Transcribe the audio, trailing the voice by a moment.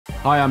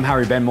Hi, I'm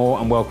Harry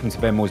Benmore and welcome to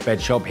Benmore's Bed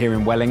Shop here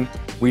in Welling.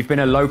 We've been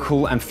a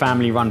local and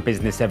family-run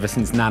business ever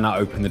since Nana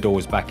opened the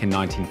doors back in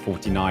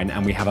 1949,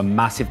 and we have a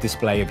massive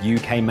display of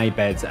UK-made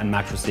beds and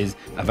mattresses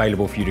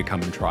available for you to come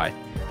and try.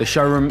 The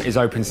showroom is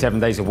open 7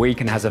 days a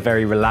week and has a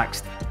very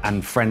relaxed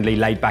and friendly,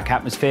 laid-back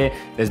atmosphere.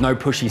 There's no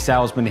pushy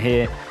salesman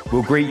here.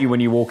 We'll greet you when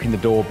you walk in the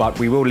door, but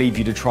we will leave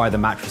you to try the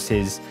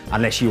mattresses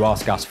unless you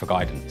ask us for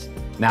guidance.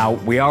 Now,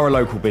 we are a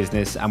local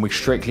business and we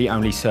strictly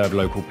only serve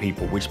local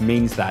people, which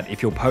means that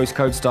if your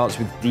postcode starts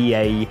with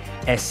DA,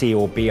 SE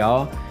or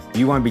BR,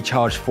 you won't be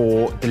charged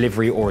for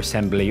delivery or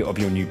assembly of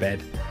your new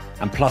bed.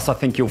 And plus, I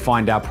think you'll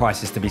find our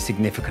prices to be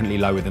significantly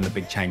lower than the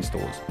big chain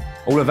stores.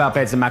 All of our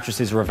beds and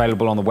mattresses are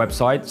available on the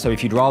website, so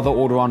if you'd rather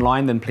order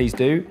online, then please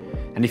do.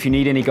 And if you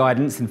need any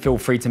guidance, then feel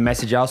free to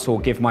message us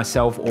or give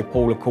myself or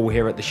Paul a call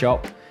here at the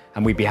shop,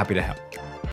 and we'd be happy to help.